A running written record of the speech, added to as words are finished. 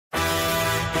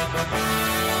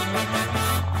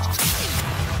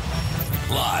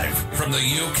from the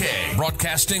UK,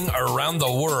 broadcasting around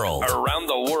the world.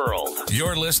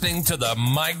 You're listening to the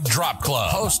Mic Drop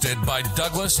Club, hosted by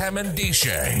Douglas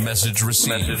Hammond-Dishay. Message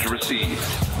received.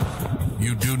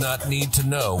 You do not need to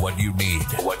know what you need.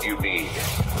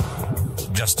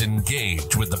 Just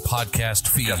engage with the podcast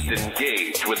feed.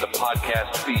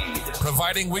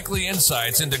 Providing weekly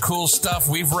insights into cool stuff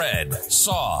we've read,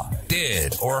 saw,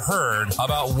 did, or heard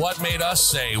about what made us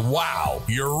say, wow,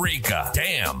 eureka,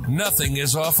 damn, nothing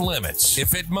is off limits.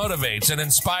 If it motivates and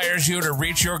inspires you to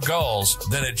reach your goals,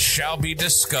 then it shall be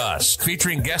discussed.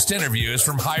 Featuring guest interviews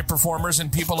from high performers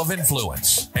and people of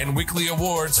influence, and weekly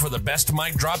awards for the best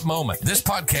mic drop moment. This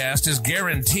podcast is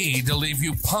guaranteed to leave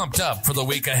you pumped up for the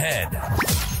week ahead.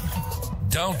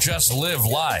 Don't just live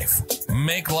life.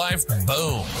 Make life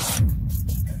boom.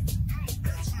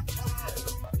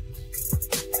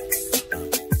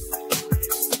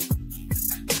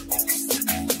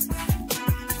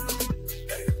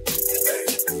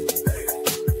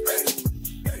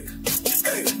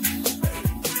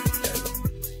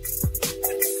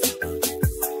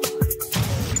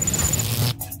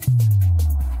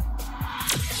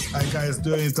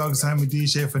 Doing Douglas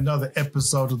Hammond-Dishay for another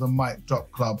episode of the Mic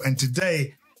Drop Club. And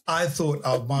today, I thought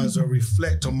I might as well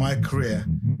reflect on my career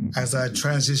as I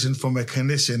transitioned from a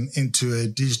clinician into a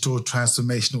digital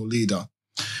transformational leader.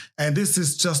 And this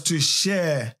is just to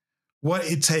share what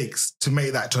it takes to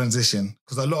make that transition.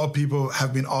 Because a lot of people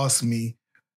have been asking me,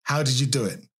 how did you do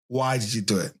it? Why did you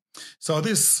do it? So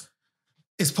this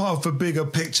is part of a bigger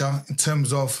picture in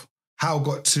terms of how I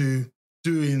got to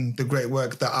doing the great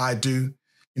work that I do.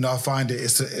 You know, I find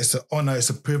it's an honor, it's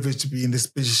a privilege to be in this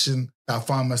position that I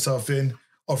find myself in,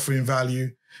 offering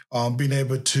value, being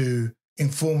able to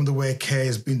inform the way care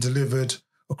is being delivered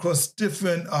across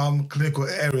different clinical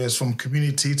areas from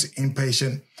community to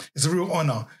inpatient. It's a real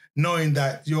honor knowing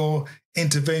that your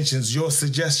interventions, your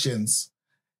suggestions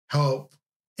help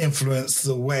influence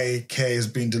the way care is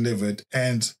being delivered.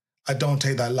 And I don't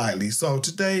take that lightly. So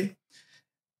today,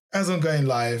 as I'm going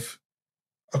live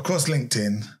across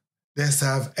LinkedIn, let's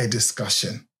have a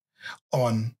discussion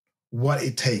on what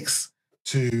it takes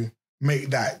to make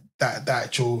that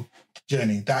actual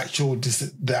journey,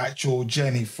 the actual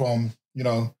journey from, you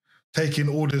know, taking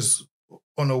orders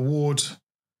on a ward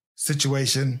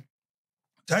situation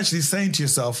to actually saying to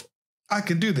yourself, I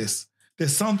can do this.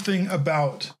 There's something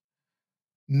about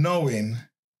knowing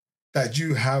that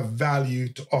you have value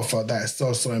to offer that is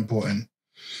so, so important.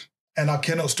 And I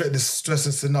cannot stress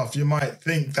this enough. You might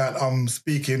think that I'm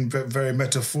speaking very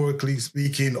metaphorically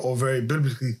speaking or very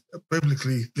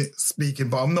biblically speaking,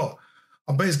 but I'm not.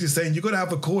 I'm basically saying you've got to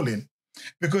have a calling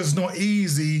because it's not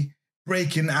easy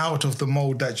breaking out of the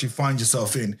mold that you find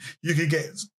yourself in. You can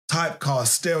get typecast,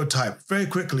 stereotyped very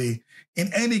quickly in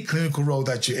any clinical role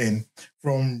that you're in,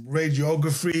 from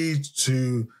radiography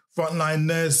to frontline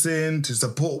nursing to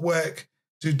support work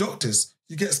to doctors.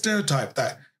 You get stereotyped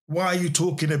that. Why are you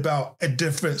talking about a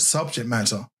different subject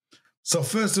matter? So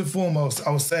first and foremost,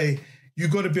 I would say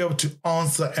you've got to be able to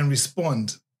answer and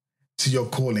respond to your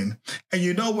calling. And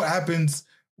you know what happens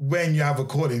when you have a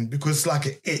calling, because it's like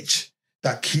an itch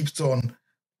that keeps on,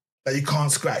 that you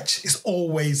can't scratch. It's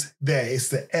always there. It's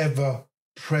the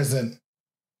ever-present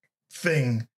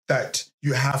thing that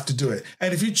you have to do it.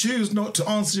 And if you choose not to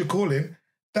answer your calling,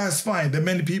 that's fine. There are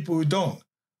many people who don't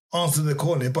answer the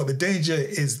calling, but the danger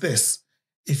is this.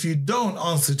 If you don't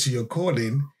answer to your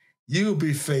calling, you'll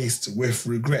be faced with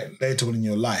regret later on in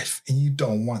your life, and you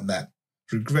don't want that.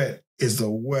 Regret is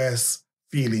the worst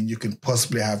feeling you can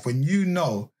possibly have when you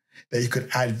know that you could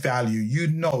add value. You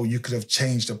know you could have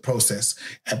changed the process,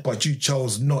 but you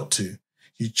chose not to.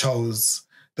 You chose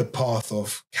the path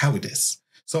of cowardice.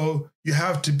 So you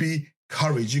have to be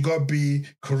courage. You got to be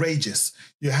courageous.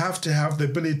 You have to have the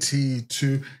ability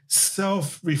to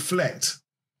self-reflect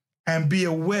and be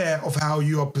aware of how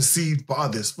you are perceived by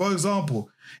others. For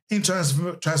example, in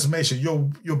transformation,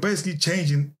 you're basically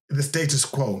changing the status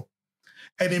quo.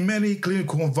 And in many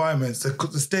clinical environments,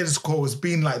 the status quo has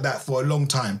been like that for a long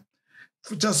time.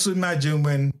 Just imagine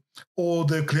when all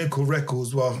the clinical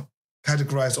records were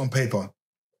categorized on paper.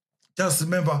 Just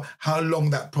remember how long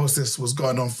that process was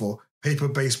going on for,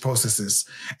 paper-based processes.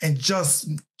 And just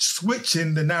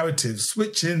switching the narrative,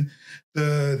 switching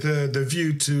the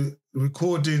view to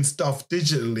recording stuff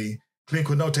digitally,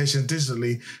 clinical notation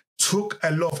digitally, took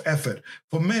a lot of effort.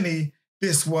 For many,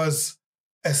 this was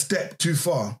a step too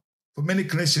far. For many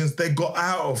clinicians, they got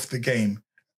out of the game.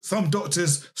 Some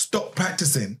doctors stopped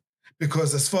practicing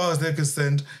because as far as they're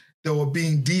concerned, they were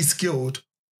being de-skilled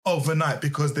overnight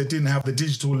because they didn't have the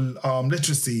digital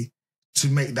literacy to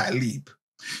make that leap.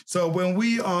 So when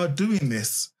we are doing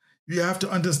this, You have to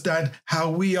understand how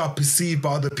we are perceived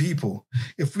by other people.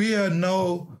 If we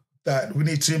know that we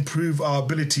need to improve our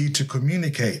ability to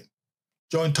communicate,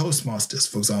 join Toastmasters,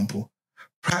 for example.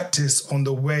 Practice on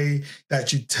the way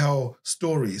that you tell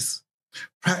stories.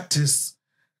 Practice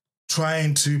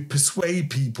trying to persuade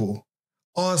people.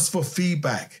 Ask for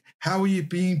feedback. How are you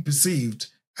being perceived?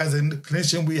 As a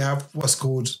clinician, we have what's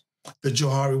called the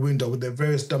Johari window with the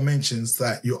various dimensions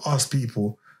that you ask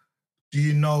people, do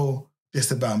you know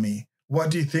this about me? What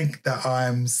do you think that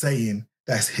I'm saying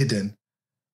that's hidden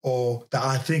or that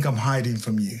I think I'm hiding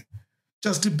from you?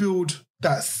 Just to build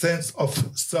that sense of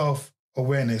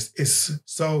self-awareness is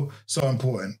so, so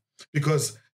important,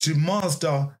 because to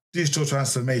master digital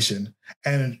transformation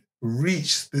and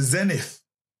reach the zenith,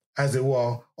 as it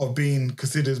were, of being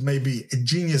considered maybe a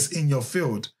genius in your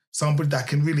field, somebody that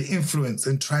can really influence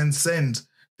and transcend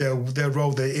their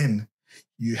role they're in,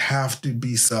 you have to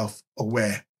be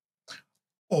self-aware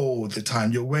all the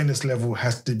time. Your awareness level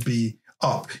has to be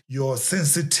up. Your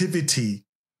sensitivity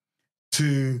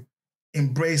to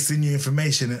embracing new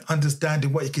information and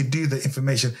understanding what you can do with the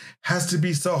information has to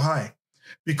be so high.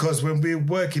 Because when we're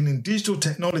working in digital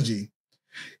technology,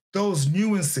 those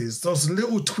nuances, those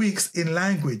little tweaks in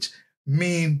language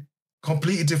mean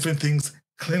completely different things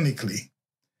clinically.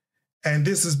 And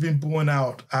this has been borne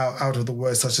out of the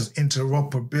words such as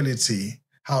interoperability,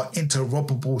 how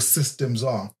interoperable systems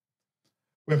are.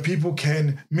 When people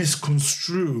can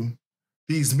misconstrue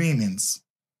these meanings,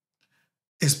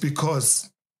 it's because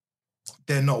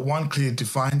they're not, one, clearly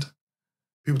defined.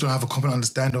 People don't have a common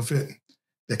understanding of it.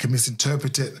 They can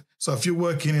misinterpret it. So if you're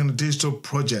working in a digital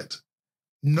project,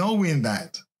 knowing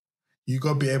that, you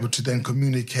got to be able to then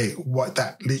communicate what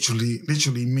that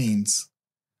literally means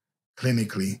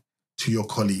clinically to your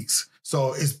colleagues.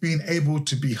 So it's being able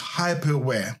to be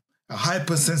hyper-aware, a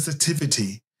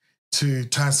hypersensitivity to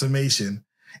transformation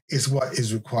is what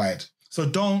is required. So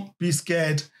don't be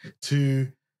scared to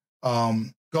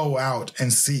go out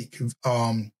and seek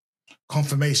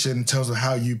confirmation in terms of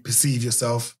how you perceive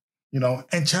yourself,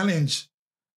 and challenge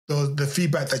the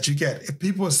feedback that you get. If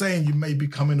people are saying you may be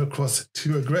coming across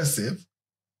too aggressive,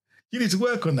 you need to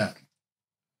work on that.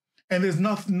 And there's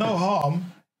no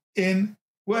harm in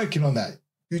working on that.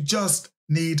 You just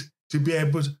need to be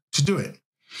able to do it.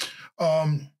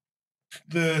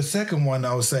 The second one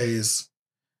I would say is,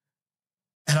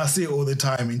 and I see it all the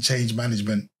time in change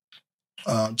management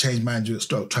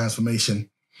stroke transformation,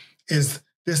 is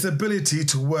this ability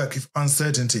to work with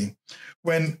uncertainty.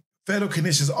 When fellow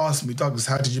clinicians ask me, Douglas,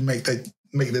 how did you make the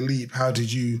leap? How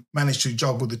did you manage to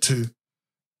juggle the two?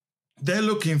 They're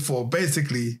looking for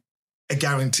basically a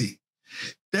guarantee.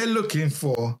 They're looking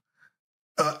for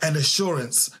an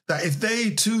assurance that if they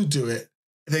too do it,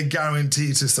 they're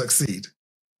guaranteed to succeed.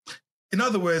 In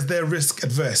other words, they're risk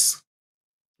adverse,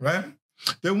 right?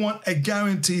 They want a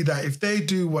guarantee that if they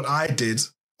do what I did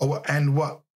and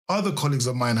what other colleagues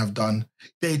of mine have done,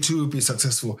 they too will be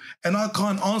successful. And I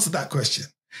can't answer that question.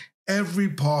 Every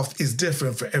path is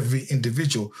different for every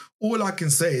individual. All I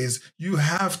can say is you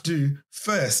have to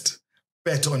first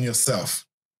bet on yourself.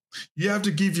 You have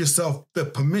to give yourself the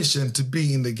permission to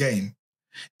be in the game,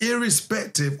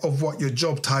 irrespective of what your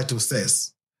job title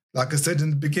says. Like I said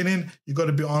in the beginning, you got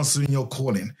to be answering your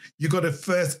calling. You got to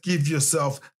first give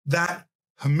yourself that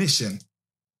permission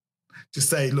to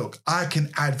say, look, I can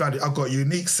add value. I've got a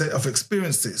unique set of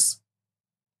experiences,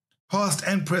 past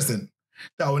and present,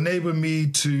 that will enable me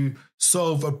to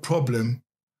solve a problem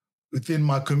within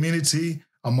my community,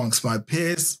 amongst my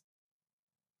peers.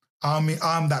 I'm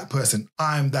that person.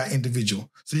 I'm that individual.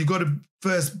 So you got to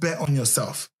first bet on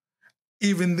yourself.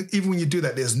 Even when you do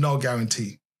that, there's no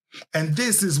guarantee. And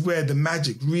this is where the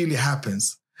magic really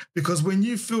happens. Because when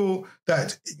you feel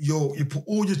that you put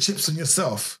all your chips on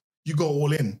yourself, you go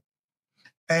all in.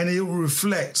 And it will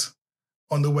reflect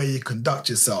on the way you conduct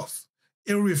yourself.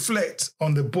 It will reflect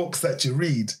on the books that you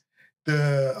read,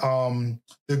 the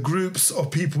groups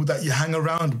of people that you hang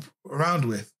around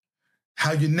with,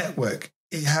 how you network.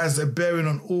 It has a bearing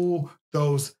on all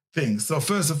those things. So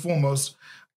first and foremost,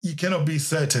 you cannot be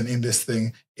certain in this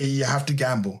thing. You have to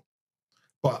gamble.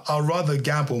 But I'd rather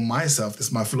gamble myself, this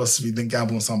is my philosophy, than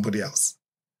gamble on somebody else.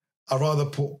 I'd rather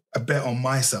put a bet on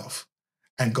myself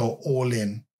and go all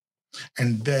in.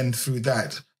 And then through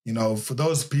that, for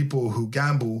those people who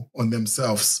gamble on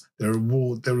themselves, their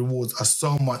rewards are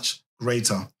so much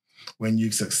greater when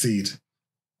you succeed.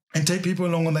 And take people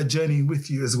along on that journey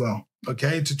with you as well,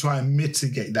 okay, to try and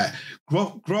mitigate that.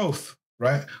 Growth,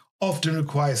 right, often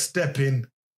requires stepping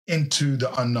into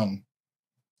the unknown.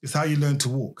 It's how you learn to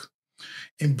walk.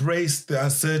 Embrace the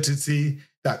uncertainty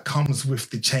that comes with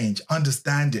the change.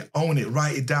 Understand it, own it,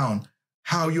 write it down.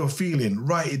 how you're feeling.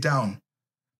 Write it down,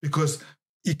 because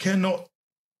you cannot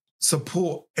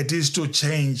support a digital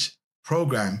change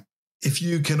program if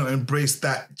you cannot embrace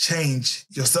that change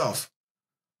yourself.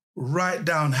 Write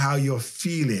down how you're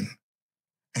feeling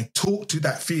and talk to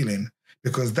that feeling,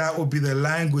 because that will be the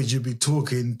language you'll be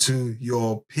talking to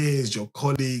your peers, your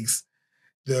colleagues,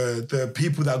 the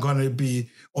people that are going to be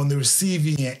on the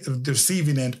receiving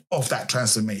end of that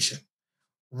transformation.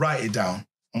 Write it down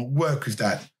and work with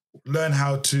that. Learn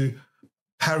how to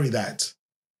parry that.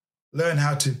 Learn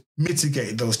how to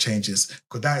mitigate those changes,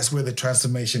 because that is where the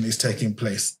transformation is taking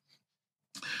place.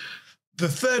 The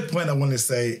third point I want to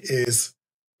say is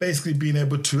basically being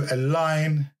able to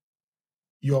align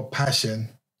your passion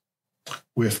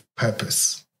with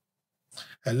purpose.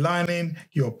 Aligning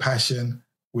your passion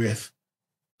with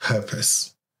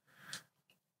purpose.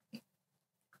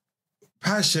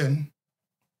 Passion,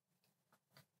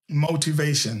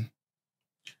 motivation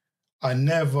are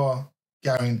never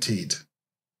guaranteed.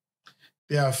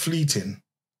 They are fleeting.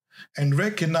 And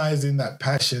recognizing that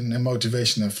passion and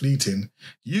motivation are fleeting,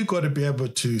 you got to be able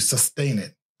to sustain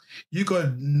it. You got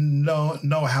to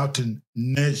know how to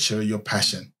nurture your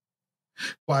passion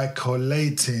by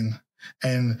collating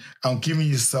and giving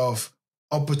yourself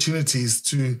opportunities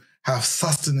to have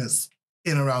sustenance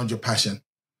in around your passion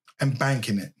and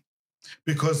banking it.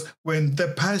 Because when the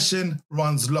passion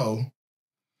runs low,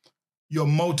 your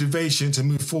motivation to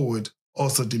move forward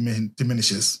also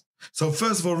diminishes. So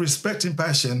first of all, respecting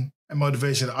passion and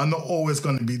motivation are not always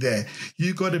going to be there.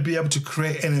 You got to be able to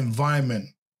create an environment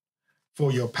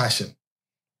for your passion.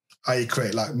 I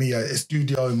create, like me, a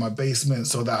studio in my basement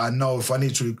so that I know if I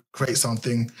need to create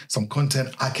something, some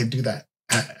content, I can do that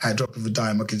at a drop of a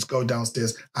dime. I can just go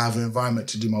downstairs. I have an environment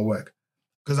to do my work.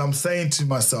 Because I'm saying to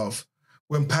myself,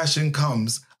 when passion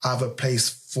comes, I have a place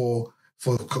for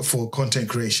content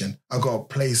creation. I've got a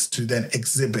place to then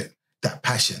exhibit that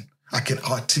passion. I can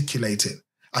articulate it.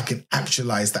 I can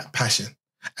actualize that passion,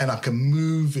 and I can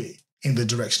move it in the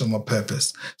direction of my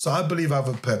purpose. So I believe I have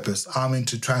a purpose. I'm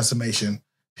into transformation,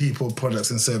 people,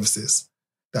 products, and services.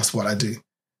 That's what I do.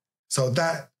 So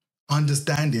that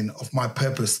understanding of my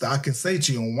purpose that I can say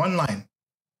to you in one line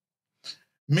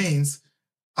means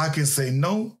I can say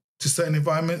no to certain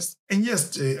environments and yes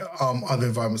to other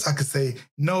environments. I can say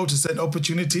no to certain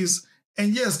opportunities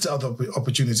and yes to other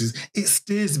opportunities. It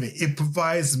steers me. It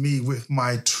provides me with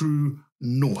my true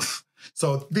north.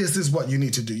 So this is what you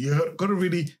need to do. You've got to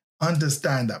really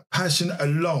understand that passion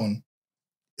alone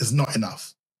is not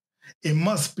enough. It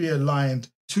must be aligned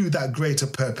to that greater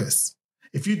purpose.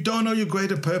 If you don't know your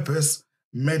greater purpose,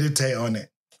 meditate on it,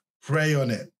 pray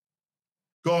on it,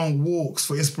 go on walks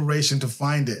for inspiration to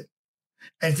find it.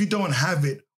 And if you don't have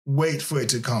it, wait for it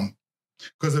to come.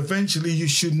 Because eventually you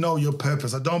should know your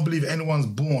purpose. I don't believe anyone's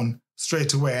born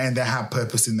straight away and they have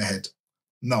purpose in their head.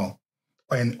 No,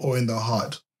 or in their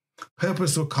heart.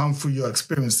 Purpose will come through your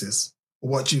experiences,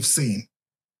 what you've seen,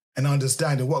 and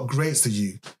understanding what grates to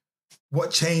you.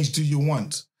 What change do you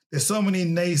want? There's so many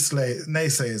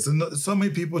naysayers and so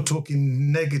many people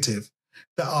talking negative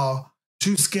that are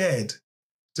too scared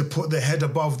to put their head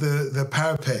above the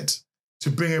parapet to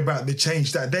bring about the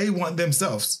change that they want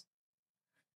themselves.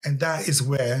 And that is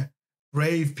where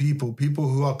brave people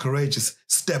who are courageous,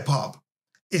 step up.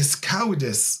 It's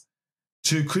cowardice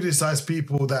to criticize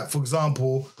people that, for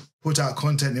example, put out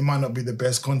content. It might not be the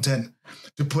best content.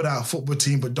 To put out a football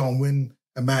team but don't win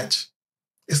a match.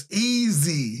 It's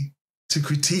easy to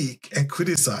critique and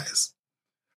criticize.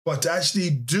 But to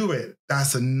actually do it,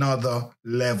 that's another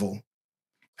level.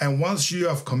 And once you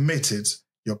have committed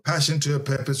your passion to your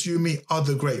purpose, you meet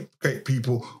other great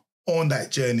people on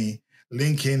that journey,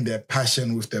 linking their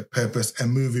passion with their purpose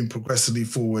and moving progressively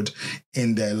forward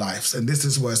in their lives. And this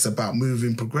is what it's about,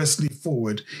 moving progressively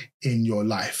forward in your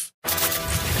life.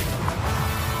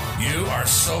 You are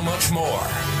so much more.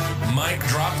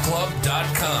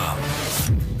 MicDropClub.com.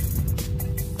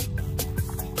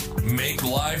 Make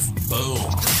life boom.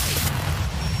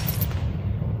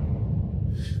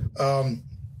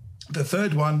 The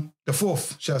third one, the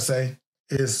fourth, shall I say,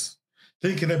 is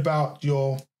thinking about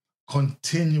your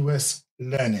continuous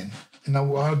learning. And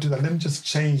I'll do that. Let me just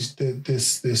change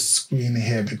this screen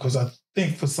here because I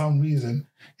think for some reason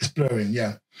it's blurring.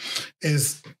 Yeah.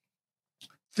 Is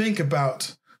think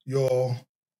about your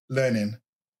learning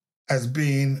as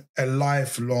being a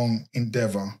lifelong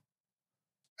endeavor.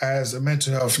 As a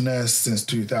mental health nurse since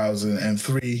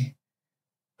 2003,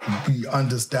 we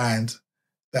understand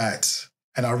that,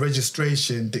 and our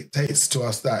registration dictates to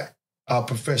us that our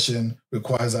profession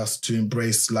requires us to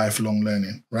embrace lifelong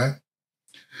learning, right?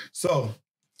 So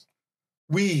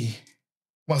we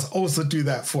must also do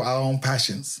that for our own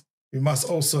passions. we must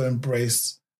also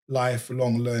embrace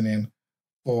lifelong learning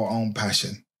for our own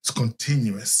passion. It's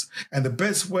continuous. And the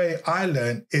best way I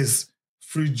learn is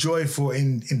through joyful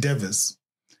endeavors.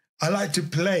 I like to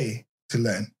play to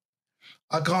learn.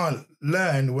 I can't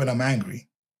learn when I'm angry.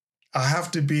 I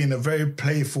have to be in a very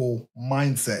playful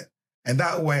mindset. And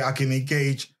that way I can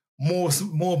engage more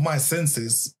of my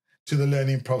senses to the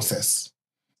learning process.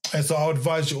 And so I would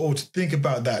advise you all to think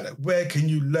about that. Where can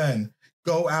you learn?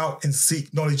 Go out and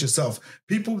seek knowledge yourself.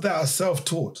 People that are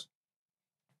self-taught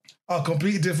are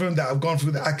completely different that have gone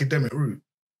through the academic route.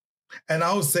 And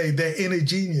I would say their inner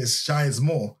genius shines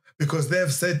more because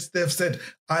they've said,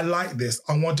 I like this,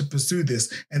 I want to pursue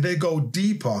this. And they go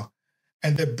deeper,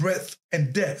 and their breadth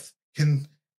and depth can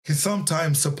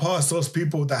sometimes surpass those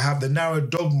people that have the narrow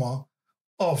dogma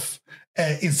of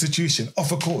an institution,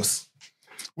 of a course.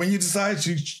 When you decide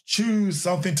to choose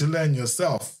something to learn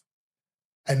yourself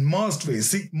and master it,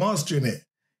 seek mastery in it,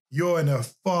 you're in a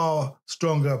far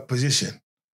stronger position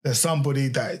than somebody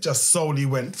that just solely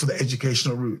went for the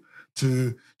educational route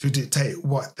to dictate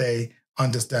what they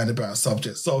understand about a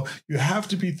subject. So you have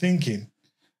to be thinking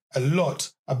a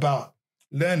lot about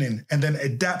learning and then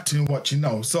adapting what you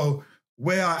know. So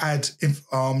where I add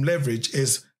leverage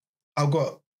is I've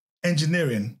got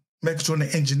engineering,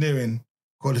 mechatronic engineering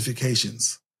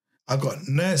qualifications. I've got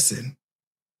nursing.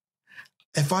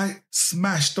 If I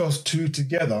smash those two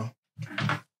together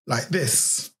like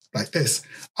this,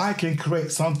 I can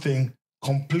create something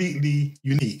completely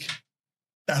unique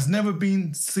that's never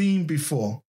been seen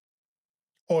before.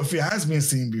 Or if it has been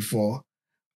seen before,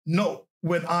 not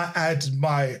when I add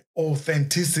my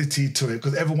authenticity to it,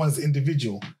 because everyone's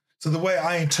individual. So the way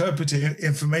I interpret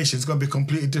information is going to be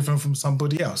completely different from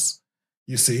somebody else,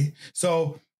 you see?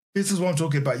 So this is what I'm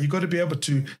talking about. You've got to be able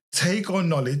to take on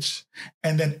knowledge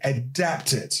and then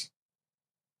adapt it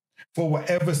for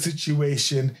whatever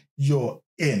situation you're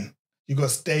in. You've got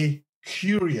to stay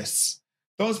curious.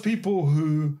 Those people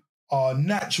who are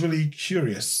naturally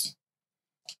curious,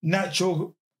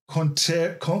 natural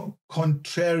contrarian,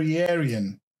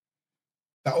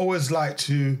 that always like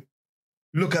to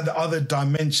look at the other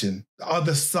dimension, the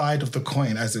other side of the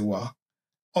coin, as it were,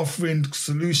 offering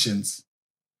solutions.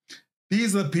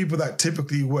 These are the people that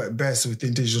typically work best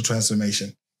within digital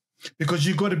transformation because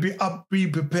you've got to be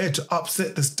prepared to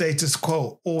upset the status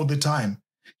quo all the time.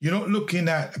 You're not looking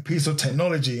at a piece of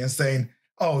technology and saying,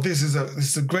 oh, this is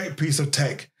a great piece of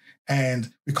tech and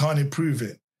we can't improve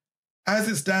it. As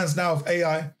it stands now with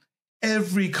AI,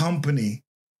 every company,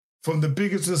 from the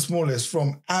biggest to the smallest,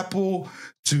 from Apple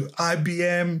to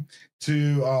IBM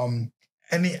to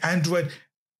any Android,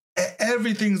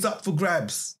 everything's up for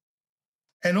grabs.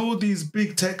 And all these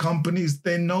big tech companies,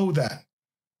 they know that.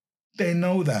 They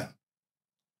know that.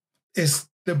 It's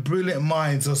the brilliant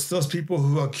minds of those people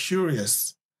who are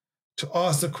curious to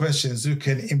ask the questions, who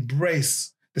can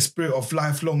embrace the spirit of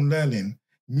lifelong learning,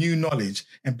 new knowledge,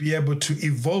 and be able to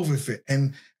evolve with it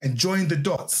and join the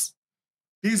dots.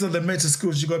 These are the meta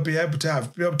skills you've got to be able to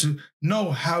have, be able to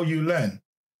know how you learn.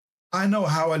 I know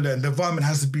how I learn. The environment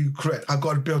has to be correct. I've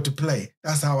got to be able to play.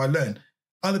 That's how I learn.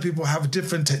 Other people have a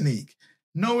different technique.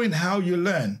 Knowing how you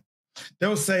learn.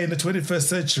 They'll say in the 21st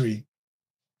century,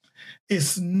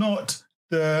 it's not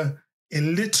the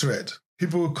illiterate,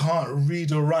 people who can't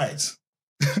read or write.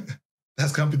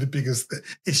 That's going to be the biggest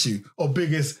issue or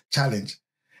biggest challenge.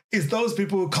 It's those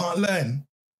people who can't learn,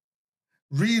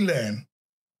 relearn,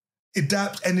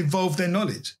 adapt and evolve their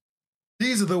knowledge.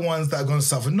 These are the ones that are going to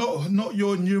suffer. Not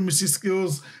your numeracy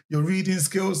skills, your reading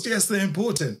skills. Yes, they're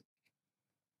important.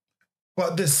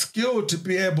 But the skill to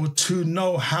be able to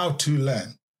know how to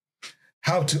learn,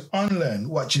 how to unlearn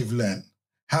what you've learned,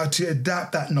 how to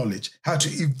adapt that knowledge, how to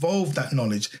evolve that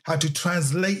knowledge, how to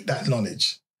translate that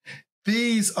knowledge.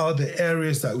 These are the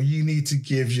areas that you need to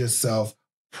give yourself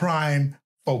prime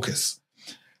focus.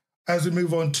 As we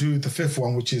move on to the fifth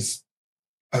one, which is,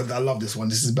 I love this one.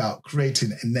 This is about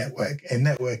creating a network. And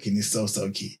networking is so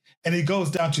key. And it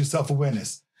goes down to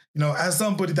self-awareness. You know, as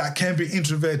somebody that can be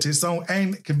introverted,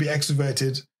 and can be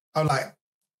extroverted, I'm like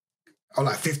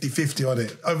 50-50 on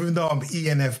it. Even though I'm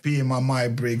ENFP in my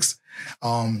Myers-Briggs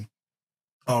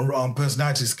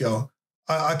personality scale,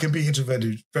 I can be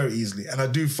introverted very easily. And I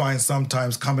do find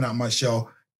sometimes coming out of my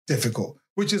shell difficult,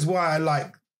 which is why I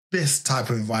like this type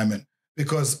of environment,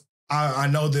 because I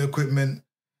know the equipment.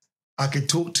 I could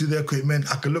talk to the equipment.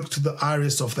 I could look to the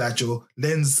iris of the actual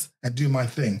lens and do my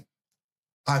thing.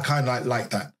 I kind of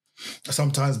like that.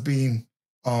 Sometimes being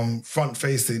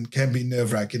front-facing can be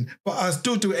nerve-wracking, but I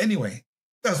still do it anyway.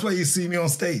 That's why you see me on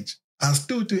stage. I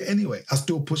still do it anyway. I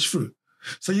still push through.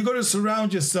 So you've got to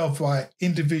surround yourself by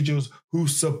individuals who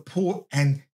support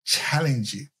and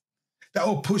challenge you. that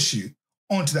will push you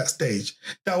onto that stage,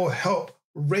 that will help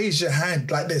raise your hand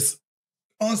like this.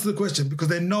 Answer the question because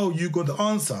they know you got the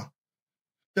answer.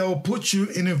 They will put you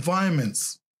in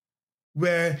environments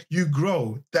where you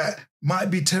grow that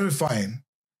might be terrifying.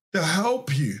 They'll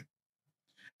help you.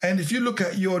 And if you look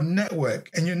at your network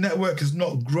and your network is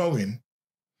not growing,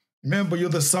 remember you're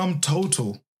the sum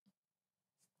total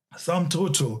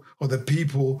of the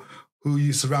people who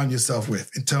you surround yourself with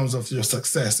in terms of your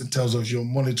success, in terms of your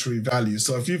monetary value.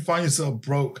 So if you find yourself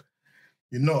broke,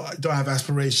 don't have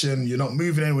aspiration, you're not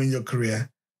moving anywhere in your career,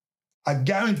 I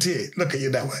guarantee it, look at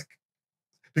your network.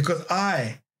 Because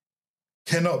I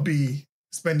cannot be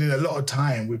spending a lot of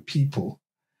time with people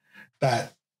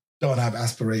that don't have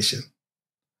aspiration,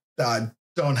 that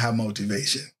don't have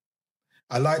motivation.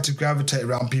 I like to gravitate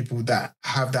around people that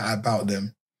have that about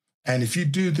them. And if you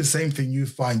do the same thing, you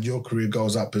find your career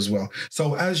goes up as well.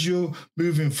 So as you're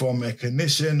moving from a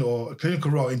clinician or a clinical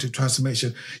role into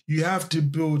transformation, you have to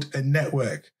build a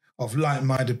network of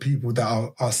like-minded people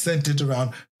that are centered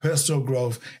around personal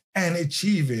growth and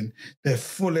achieving their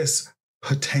fullest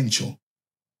potential.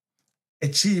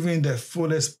 Achieving their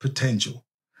fullest potential.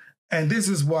 And this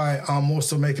is why I'm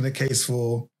also making a case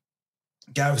for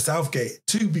Gareth Southgate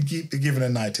to be given a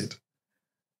knighted,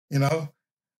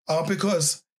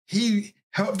 because he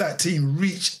helped that team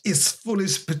reach its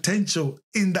fullest potential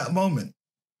in that moment.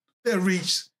 They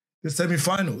reached the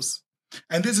semi-finals.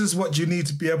 And this is what you need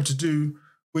to be able to do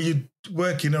when you're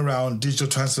working around digital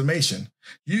transformation.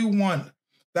 You want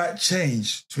that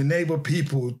change to enable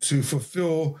people to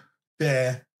fulfill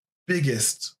their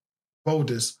biggest,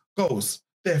 boldest goals,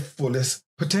 their fullest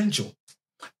potential.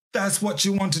 That's what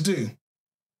you want to do.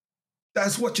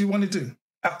 That's what you want to do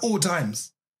at all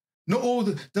times.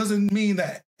 Doesn't mean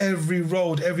that every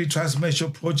road, every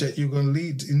transformational project you're going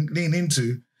to lean into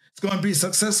is going to be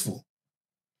successful.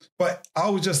 But I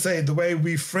would just say the way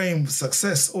we frame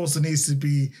success also needs to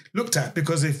be looked at,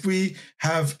 because if we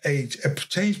have a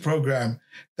change program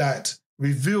that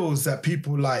reveals that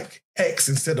people like X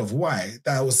instead of Y,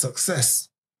 that was success.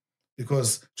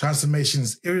 Because transformation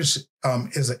is an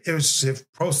iterative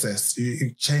process.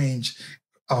 You change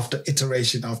after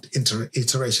iteration after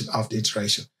iteration after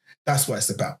iteration. That's what it's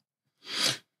about.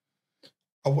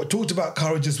 I talked about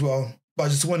courage as well, but I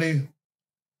just want to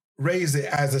raise it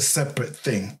as a separate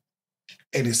thing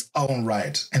in its own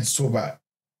right and talk about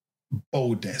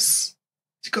boldness.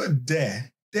 You got to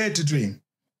dare to dream.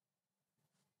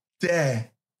 Dare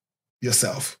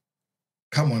yourself.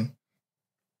 Come on.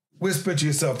 Whisper to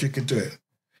yourself you can do it.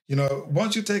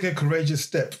 Once you take a courageous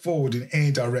step forward in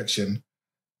any direction,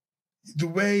 the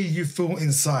way you feel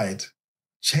inside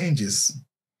changes.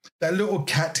 That little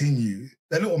cat in you,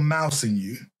 that little mouse in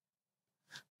you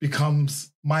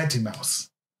becomes Mighty Mouse,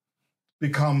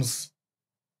 becomes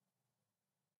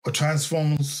or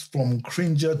transforms from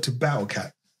Cringer to Battle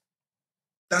Cat.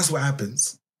 That's what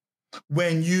happens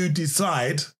when you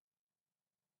decide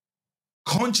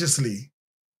consciously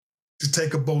to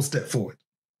take a bold step forward.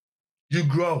 You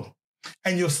grow,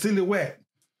 and your silhouette,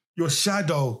 your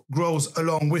shadow grows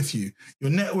along with you. Your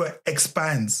network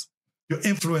expands. Your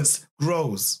influence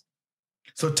grows.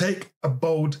 So take a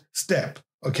bold step,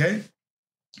 okay?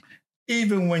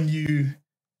 Even when you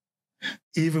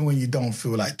don't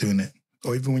feel like doing it,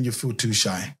 or even when you feel too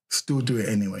shy, still do it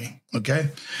anyway, okay?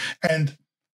 And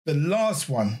the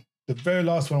very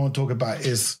last one I want to talk about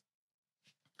is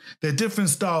there are different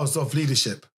styles of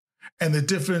leadership and the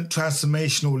different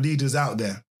transformational leaders out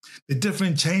there, the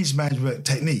different change management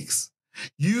techniques.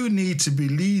 You need to be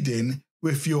leading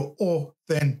with your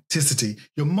authenticity.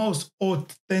 Your most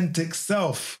authentic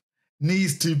self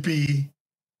needs to be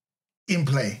in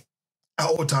play at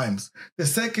all times. The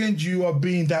second you are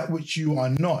being that which you are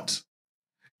not,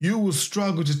 you will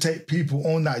struggle to take people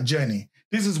on that journey.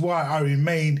 This is why I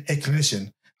remain a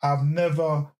clinician. I've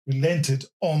never relented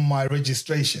on my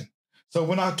registration. So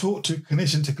when I talk to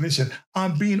clinician,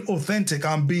 I'm being authentic.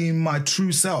 I'm being my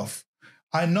true self.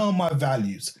 I know my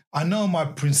values. I know my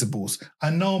principles.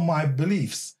 I know my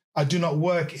beliefs. I do not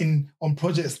work on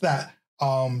projects that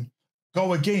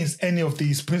go against any of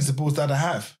these principles that I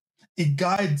have. It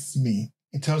guides me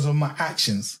in terms of my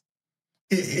actions.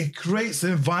 It creates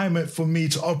an environment for me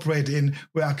to operate in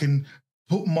where I can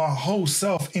put my whole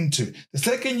self into. The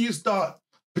second you start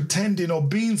pretending or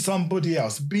being somebody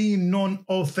else, being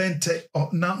non-authentic,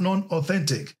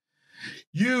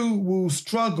 you will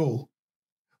struggle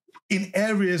in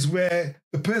areas where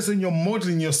the person you're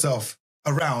modeling yourself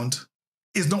around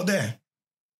is not there.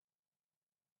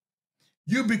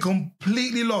 You'll be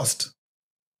completely lost.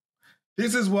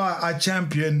 This is why I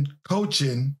champion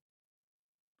coaching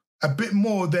a bit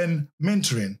more than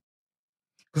mentoring.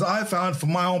 Because I found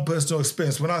from my own personal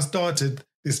experience, when I started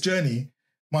this journey,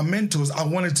 my mentors, I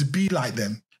wanted to be like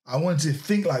them. I wanted to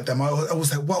think like them. I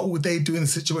was like, what would they do in a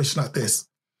situation like this?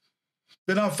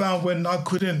 Then I found when I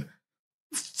couldn't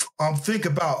think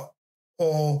about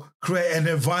or create an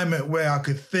environment where I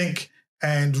could think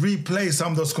and replay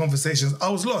some of those conversations, I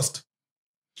was lost.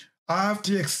 I have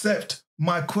to accept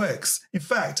my quirks. In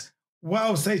fact, what I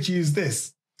would say to you is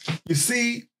this. You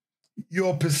see,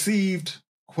 your perceived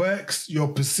quirks, your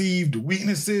perceived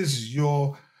weaknesses,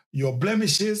 your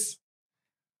blemishes,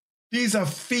 these are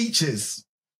features,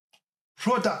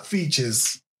 product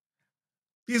features.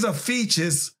 These are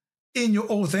features in your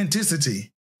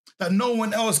authenticity that no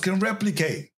one else can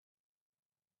replicate.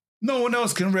 No one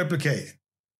else can replicate.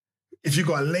 If you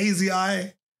got a lazy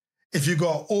eye, if you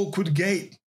got awkward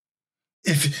gait,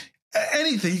 if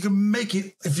anything, you can make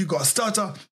it. If you got a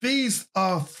stutter, these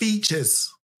are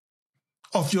features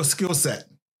of your skill set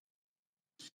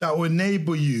that will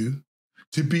enable you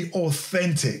to be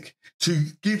authentic, to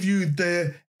give you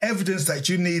the evidence that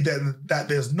you need that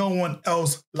there's no one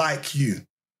else like you.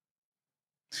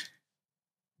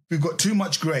 If you've got too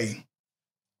much gray,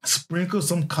 sprinkle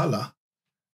some color,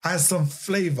 add some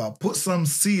flavor, put some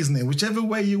seasoning, whichever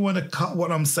way you want to cut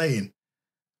what I'm saying.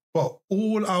 But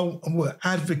all we're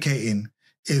advocating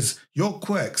is your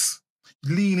quirks.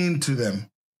 Lean into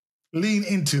them. Lean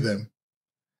into them.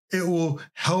 It will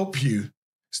help you.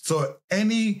 So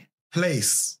any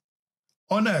place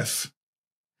on earth,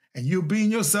 and you being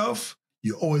yourself,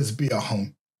 you always be at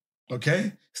home.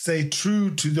 Okay? Stay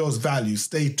true to those values.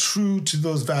 Stay true to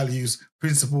those values,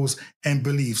 principles, and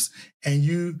beliefs, and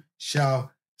you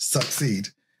shall succeed.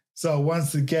 So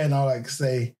once again, I like to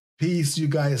say, peace, you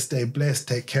guys stay blessed,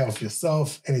 take care of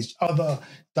yourself and each other.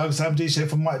 Doug Sam DJ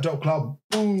from MetaSkills.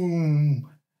 Boom.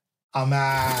 I'm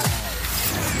out.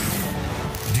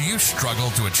 Do you struggle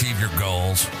to achieve your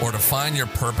goals or to find your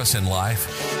purpose in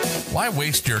life? Why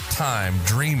waste your time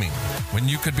dreaming when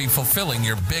you could be fulfilling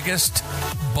your biggest,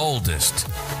 boldest,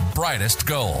 brightest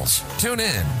goals? Tune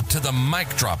in to the Mic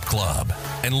Drop Club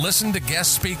and listen to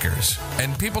guest speakers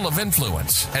and people of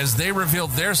influence as they reveal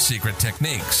their secret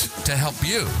techniques to help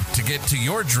you to get to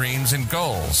your dreams and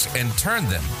goals and turn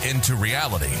them into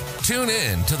reality. Tune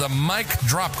in to the Mic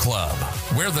Drop Club,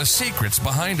 where the secrets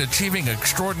behind achieving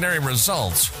extraordinary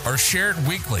results are shared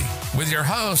weekly with your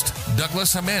host,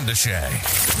 Douglas Amanda Shea.